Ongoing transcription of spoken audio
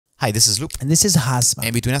Hi, this is Loop. And this is Hasma.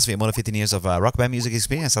 And between us, we have more than 15 years of rock band music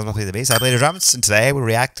experience. Hasma plays the bass, I play the drums, and today we're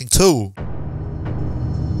reacting to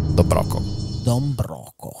the Broco. Don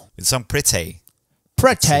Broco. With some Pretty.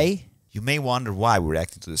 Pretty. You may wonder why we're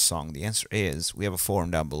reacting to this song. The answer is we have a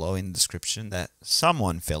forum down below in the description that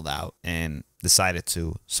someone filled out and decided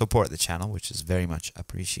to support the channel, which is very much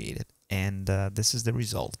appreciated. And this is the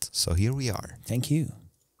result. So here we are. Thank you.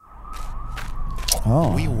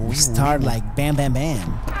 Oh, we start like bam, bam,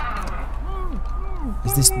 bam.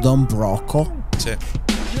 Is this Don Broco? That's it.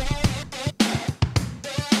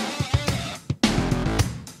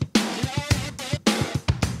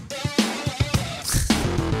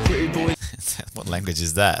 What language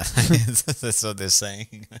is that? That's what they're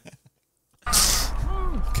saying.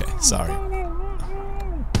 Okay, sorry.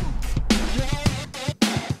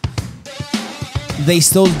 They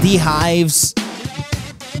stole D Hive's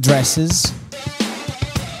dresses.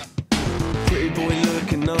 Pretty boy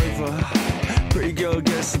looking over. Pretty girl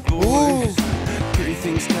gets the boys. Pretty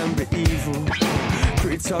things can be evil.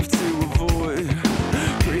 Pretty tough to avoid.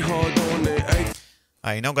 Pretty hard on it.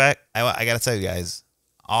 You know, guy, I gotta tell you guys,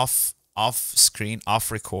 off screen,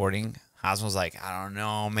 off recording, Hasm was like, I don't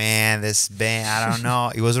know, man, this band, I don't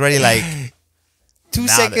know. It was already like 2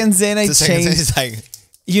 seconds in, I changed. It's like,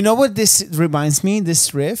 you know what this reminds me?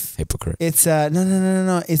 This riff. hypocrite. It's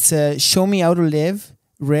no. It's a "Show Me How to Live"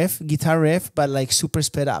 riff, guitar riff, but like super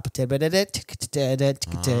sped up. It's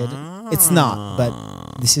not, but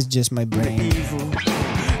this is just my brain.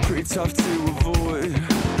 Pretty tough to avoid.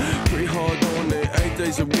 Pretty hard on it. 8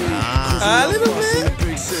 days a week. A little bit.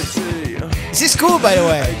 This is cool, by the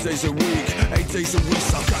way. 8 days a week. 8 days a week.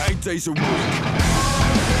 Sucker. 8 days a week.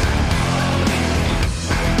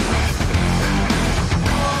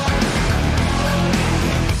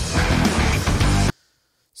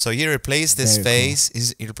 So he replaced this face.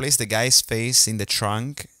 He replaced the guy's face in the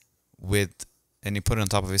trunk with, and he put it on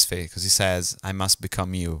top of his face because he says, "I must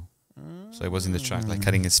become you." So it was in the trunk, like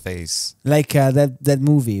cutting his face. Like that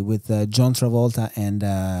movie with John Travolta and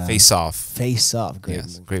Face Off. Face Off. Great Yes,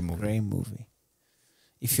 movie. great movie. Great movie.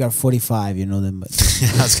 If you are 45, you know them. I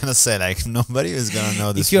was gonna say, like, nobody is gonna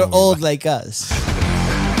know this. If you're movie, old but like us.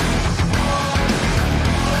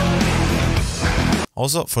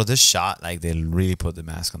 also for this shot, like they really put the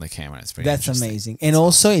mask on the camera. It's pretty. That's amazing. And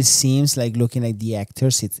also, it seems like looking at the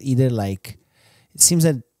actors, it's either like, it seems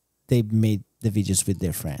that they made the videos with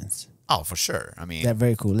their friends. Oh, for sure. I mean, They're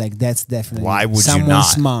very cool. Like that's definitely why would you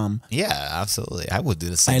someone's not? mom. Yeah, absolutely. I would do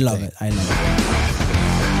the same. I love thing. it. I love it.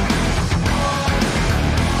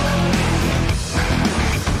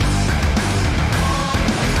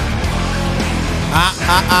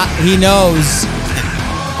 He knows.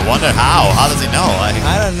 I wonder how. How does he know? Like,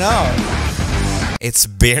 I don't know. it's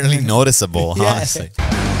barely noticeable, Yeah. honestly.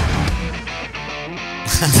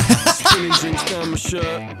 Spilling drinks down my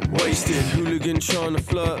shirt. Wasted. Hooligan trying to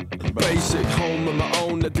flirt. Basic. Home on my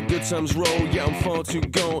own. Let the good times roll. Yeah, I'm far too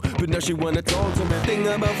gone. But now she wanna talk to me. Think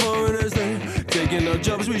about foreigners there. Taking our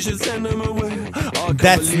jobs, we should send them away.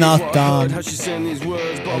 That's not done. How she send these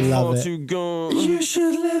words, but I I'm love far it. too gone. You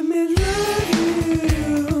should let me love you.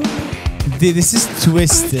 Dude, this is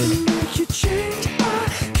twisted. You change, I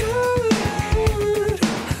could.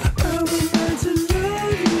 I would like to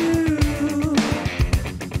love you.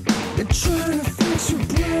 And try to fix your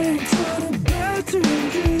brain, turn it back to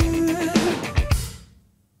good.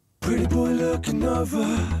 Pretty boy looking over.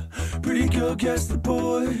 Pretty girl gets the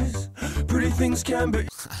boys. Pretty things can be.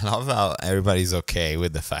 I love how everybody's okay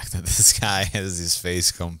with the fact that this guy has his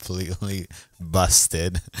face completely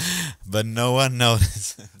busted, but no one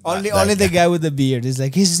noticed. Only the guy with the beard is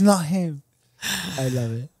like, this is not him. I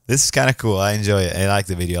love it. This is kind of cool. I enjoy it. I like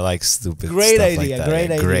the video. I like stupid Great stuff idea, like that. great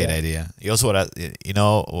Yeah, idea. Great idea. You also, you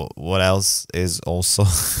know what else is also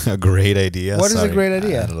a great idea? What is a great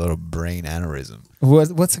idea? I had a little brain aneurysm.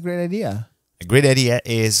 What's a great idea? A great idea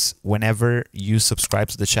is whenever you subscribe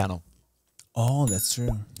to the channel. Oh, that's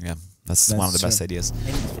true. Yeah, that's one of the best ideas.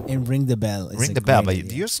 And ring the bell. Ring the bell, but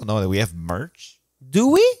do you also know that we have merch? Do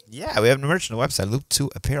we? Yeah, we have merch on the website,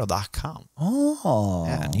 loop2apparel.com. Oh.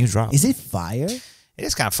 Yeah, new drop. Is it fire? It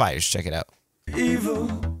is kind of fire. Just check it out. Evil,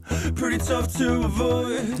 pretty tough to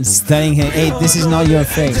avoid. Studying him. Hey, this is not your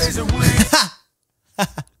face.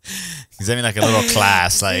 He's having like a little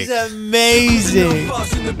class, like. It's amazing.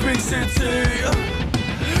 In the big city.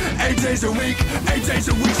 8 days a week, 8 days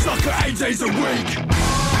a week, sucker, 8 days a week.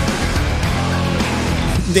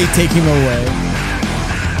 They take him away.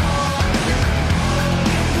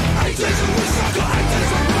 8 days a week, sucker, 8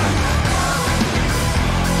 days a week.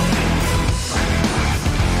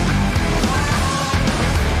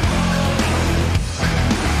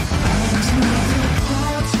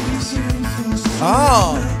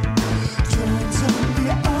 Oh. Don't tell me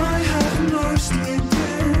I have no sleep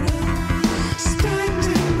in.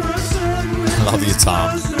 Spending my time with I love you,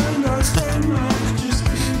 Tom. these guys and I spend mine just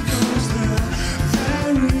because they're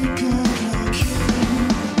very good looking.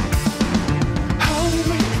 How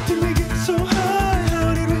did we get so high?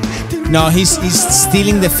 How did we No, he's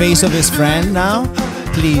stealing the face of his friend now.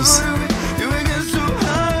 Please.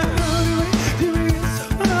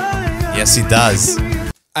 Yes, he does.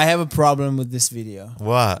 I have a problem with this video.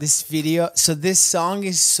 What? This video. So this song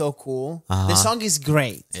is so cool. The song is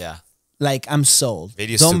great. Yeah. Like I'm sold.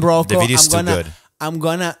 Video's Don too- Broco. the video's too I'm gonna, good. I'm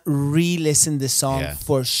gonna re-listen the song Yeah.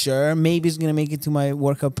 for sure. Maybe it's gonna make it to my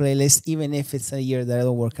workout playlist, even if it's a year that I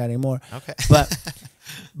don't work out anymore. Okay.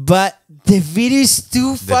 But the video is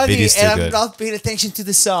too funny, video's too and I'm good. not paying attention to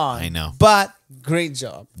the song. I know. But great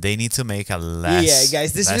job. They need to make a less. Yeah,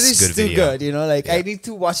 guys, this less video is good too video. good. You know, like I need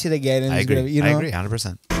to watch it again. And I it's gonna agree. be, you know, I agree.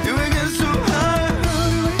 100%.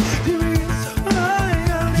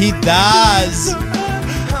 He does.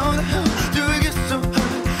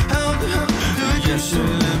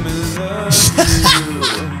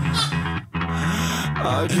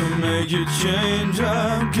 I can make you change,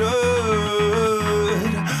 I'm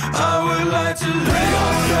good. I would like to lay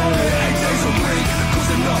off only 8 days a week, cause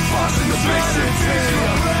I'm not passing the big city.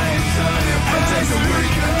 8 days a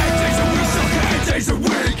week, 8 days a week, so 8 days a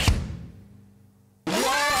week.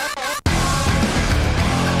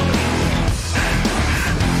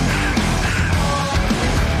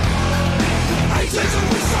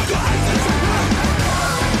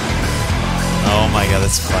 Oh my god,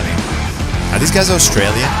 that's funny. Are these guys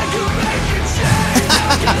Australian?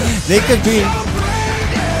 They could be.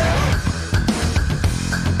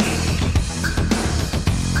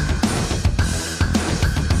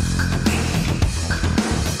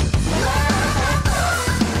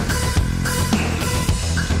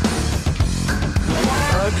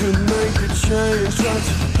 I could make a change, try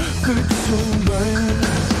to fix some brain.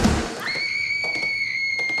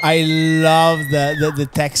 I love the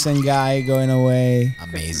Texan guy going away.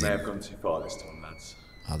 Amazing. May have gone too far this time, lads.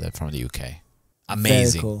 Oh, they're from the UK.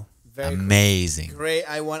 Amazing. Very cool. Very Amazing. great.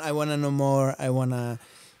 I want to know more. I want to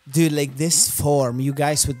do like this form. You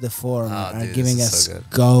guys with the form are dude, giving this is us so good.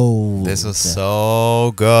 gold. This was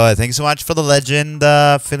so good. Thank you so much for the legend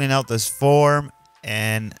filling out this form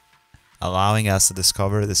and allowing us to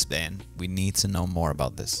discover this band. We need to know more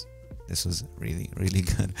about this. This was really, really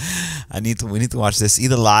good. We need to watch this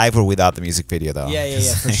either live or without the music video though. Yeah,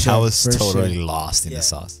 for I sure. was for totally sure. lost in Yeah. the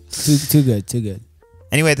sauce. Too good. Too good.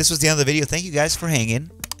 Anyway, this was the end of the video. Thank you guys for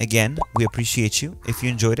hanging. Again, we appreciate you. If you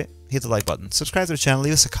enjoyed it, hit the like button. Subscribe to the channel.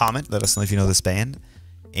 Leave us a comment. Let us know if you know this band.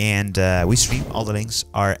 And we stream. All the links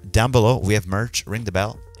are down below. We have merch. Ring the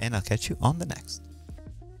bell. And I'll catch you on the next.